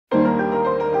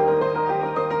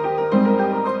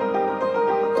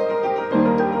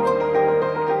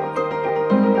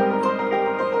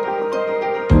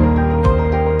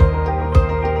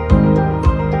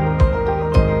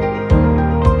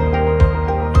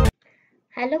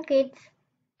Hello kids,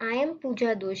 I am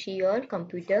Pooja Doshi, your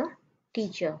computer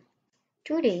teacher.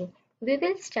 Today we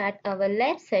will start our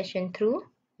lab session through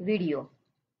video.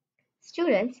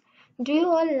 Students, do you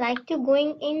all like to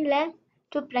going in lab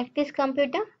to practice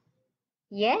computer?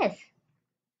 Yes.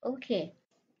 Okay.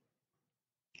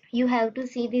 You have to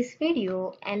see this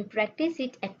video and practice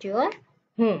it at your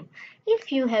home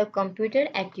if you have computer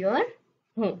at your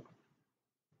home.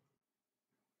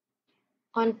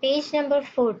 On page number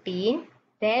 14,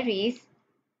 there is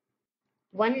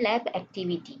one lab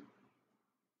activity.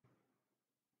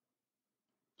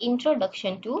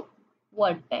 Introduction to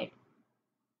Wordpad.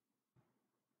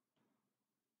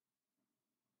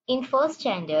 In first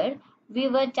standard, we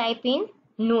were typing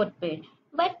Notepad,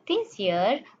 but this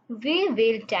year we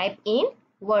will type in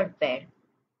Wordpad.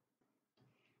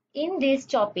 In this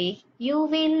topic, you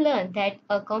will learn that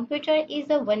a computer is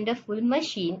a wonderful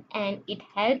machine and it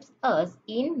helps us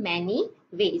in many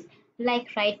ways,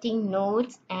 like writing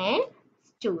notes and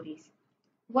stories.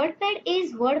 Wordpad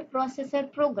is word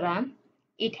processor program.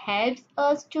 It helps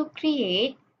us to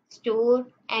create, store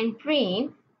and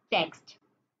print text.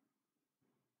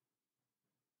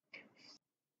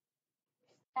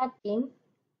 Starting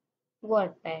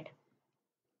Wordpad.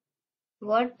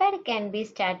 Wordpad can be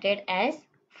started as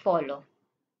follow.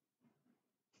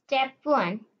 Step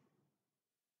 1.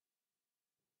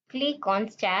 Click on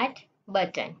Start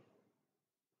button.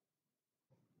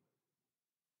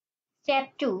 Step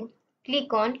 2.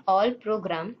 Click on All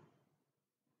Program.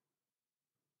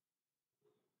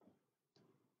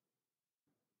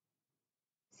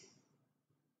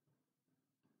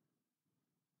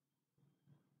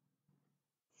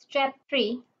 Step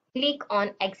 3. Click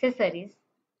on Accessories.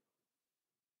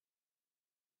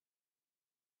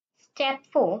 Step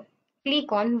 4.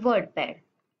 Click on Wordpad.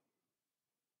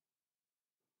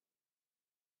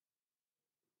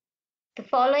 The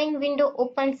following window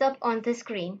opens up on the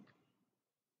screen.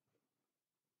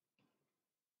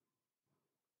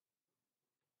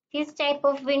 This type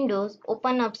of windows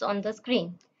open up on the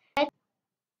screen.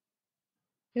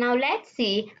 Now let's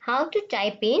see how to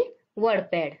type in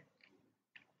Wordpad.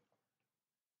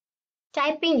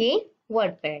 Typing in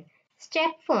Wordpad.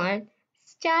 Step 1.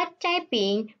 Start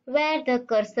typing where the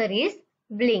cursor is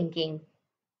blinking.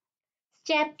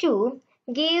 Step 2.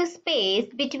 Give space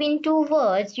between two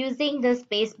words using the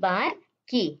spacebar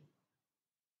key.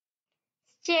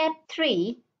 Step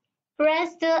 3.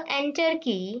 Press the Enter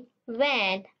key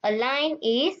when a line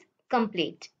is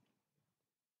complete.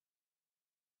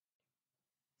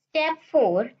 Step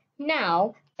 4.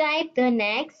 Now type the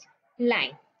next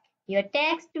line. Your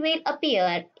text will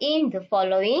appear in the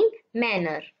following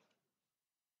manner.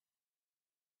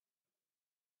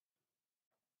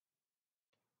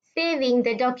 Saving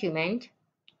the document.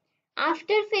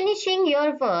 After finishing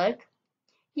your work,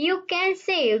 you can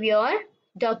save your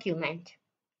document.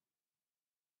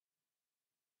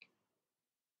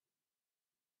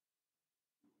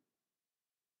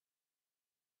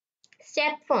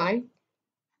 Step 1.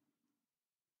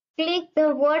 Click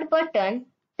the Word button,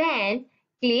 then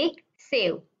click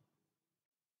Save.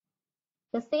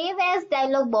 The Save As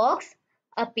dialog box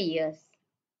appears.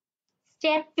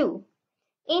 Step 2.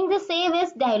 In the Save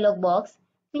As dialog box,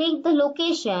 click the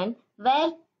location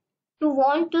where you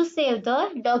want to save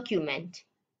the document.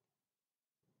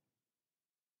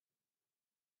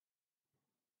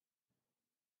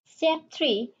 Step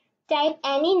 3. Type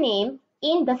any name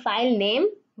in the file name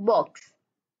box.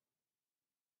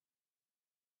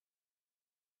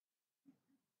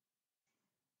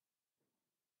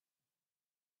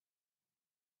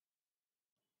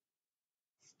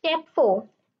 Step 4.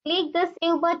 Click the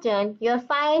Save button. Your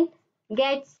file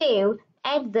gets saved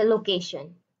at the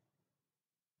location.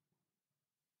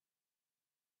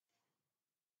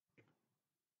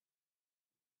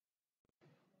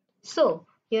 So,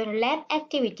 your lab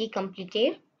activity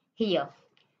completed here.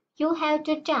 You have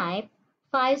to type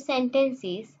 5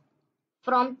 sentences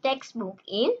from textbook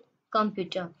in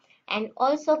computer and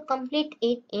also complete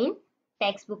it in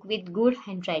textbook with good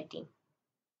handwriting.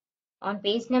 On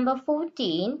page number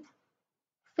 14,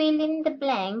 fill in the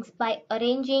blanks by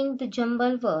arranging the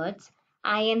jumbled words.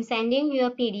 I am sending you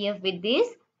a PDF with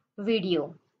this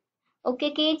video.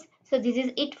 Okay kids, so this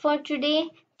is it for today.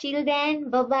 Till then,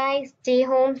 bye bye, stay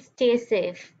home, stay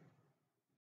safe.